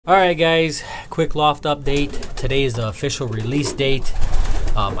Alright guys, quick loft update. Today is the official release date.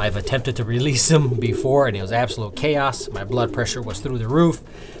 I've attempted to release them before and it was absolute chaos. My blood pressure was through the roof,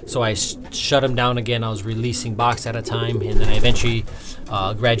 so I shut them down again. I was releasing box at a time, and then I eventually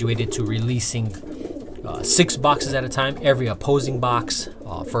graduated to releasing 6 boxes at a time, every opposing box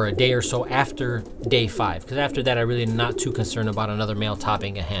for a day or so after day 5, because after that I really am not too concerned about another male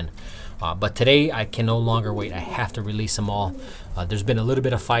topping a hen. But today I can no longer wait. I have to release them all. There's been a little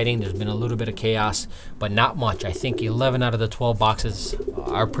bit of fighting, there's been a little bit of chaos, but not much. I think 11 out of the 12 boxes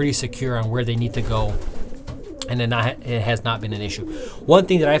are pretty secure on where they need to go, and it has not been an issue. One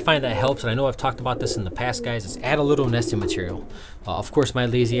thing that I find that helps, and I know I've talked about this in the past guys, is add a little nesting material. Of course my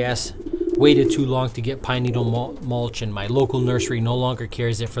lazy ass waited too long to get pine needle mulch, and my local nursery no longer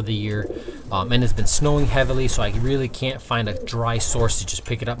carries it for the year, and it's been snowing heavily, so I really can't find a dry source to just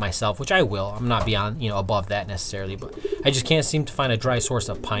pick it up myself, which I will. I'm not beyond, above that necessarily, but I just can't seem to find a dry source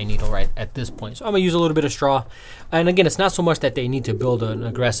of pine needle right at this point. So I'm gonna use a little bit of straw, and again, it's not so much that they need to build an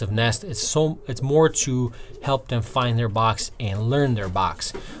aggressive nest. It's more to help them find their box and learn their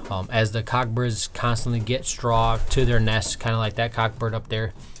box. As the cockbirds constantly get straw to their nest, kind of like that cockbird up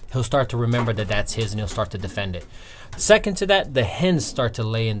there, he'll start to remember that that's his and he'll start to defend it. Second to that, the hens start to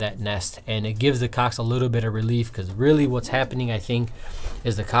lay in that nest, and it gives the cocks a little bit of relief, because really what's happening, I think,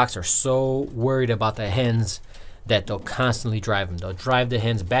 is the cocks are so worried about the hens that they'll constantly drive them. They'll drive the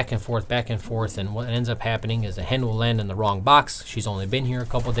hens back and forth, and what ends up happening is the hen will land in the wrong box. She's only been here a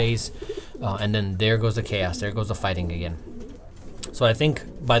couple days, and then there goes the chaos, there goes the fighting again. So I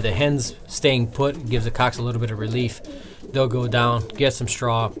think by the hens staying put, it gives the cocks a little bit of relief. They'll go down, get some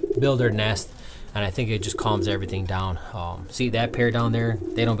straw, build their nest, and I think it just calms everything down. See that pair down there?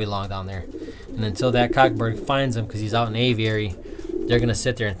 They don't belong down there. And until that cockbird finds them, because he's out in the aviary, they're going to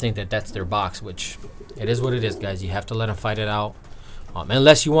sit there and think that that's their box, which it is what it is, guys. You have to let them fight it out,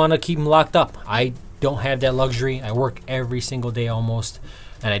 unless you want to keep them locked up. I don't have that luxury. I work every single day almost,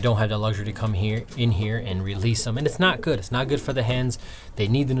 and I don't have the luxury to come in here and release them. And it's not good. It's not good for the hens. They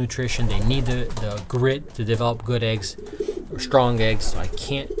need the nutrition. They need the grit to develop good eggs, or strong eggs. So I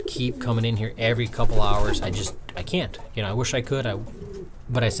can't keep coming in here every couple hours. I can't. I wish I could,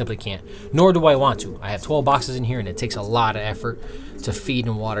 but I simply can't. Nor do I want to. I have 12 boxes in here, and it takes a lot of effort to feed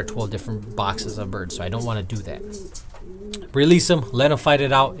and water 12 different boxes of birds. So I don't want to do that. Release them, let them fight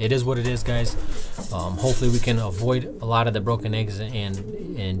it out. It is what it is, guys. Hopefully we can avoid a lot of the broken eggs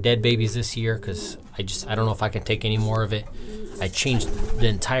and dead babies this year, because I don't know if I can take any more of it. I changed the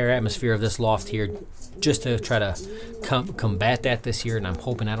entire atmosphere of this loft here just to try to combat that this year, and I'm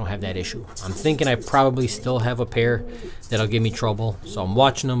hoping I don't have that issue. I'm thinking I probably still have a pair that'll give me trouble, so I'm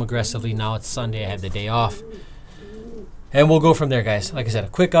watching them aggressively. Now it's Sunday, I have the day off, and we'll go from there, guys. Like I said, a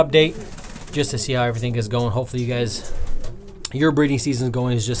quick update just to see how everything is going. Hopefully you guys, your breeding season is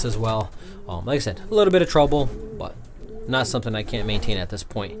going just as well. Like I said, a little bit of trouble, but not something I can't maintain at this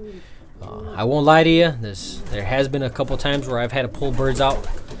point. I won't lie to you, there has been a couple times where I've had to pull birds out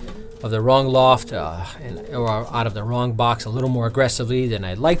of the wrong loft or out of the wrong box a little more aggressively than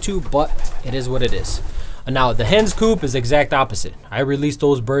I'd like to, but it is what it is. Now the hen's coop is the exact opposite. I released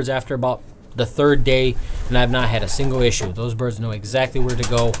those birds after about the 3rd day, and I've not had a single issue. Those birds know exactly where to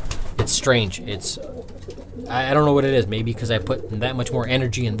go. It's strange. I don't know what it is. Maybe because I put that much more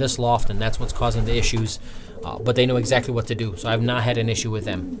energy in this loft, and that's what's causing the issues. But they know exactly what to do, so I've not had an issue with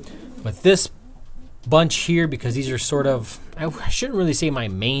them. With this bunch here, because these are sort of, I shouldn't really say my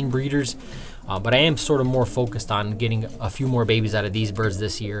main breeders, but I am sort of more focused on getting a few more babies out of these birds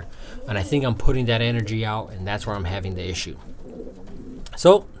this year, and I think I'm putting that energy out, and that's where I'm having the issue.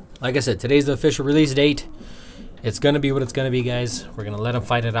 So like I said, today's the official release date. It's gonna be what it's gonna be, guys. We're gonna let them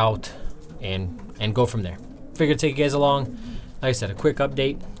fight it out and go from there. Figured to take you guys along. Like I said, a quick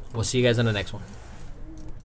update. We'll see you guys on the next one.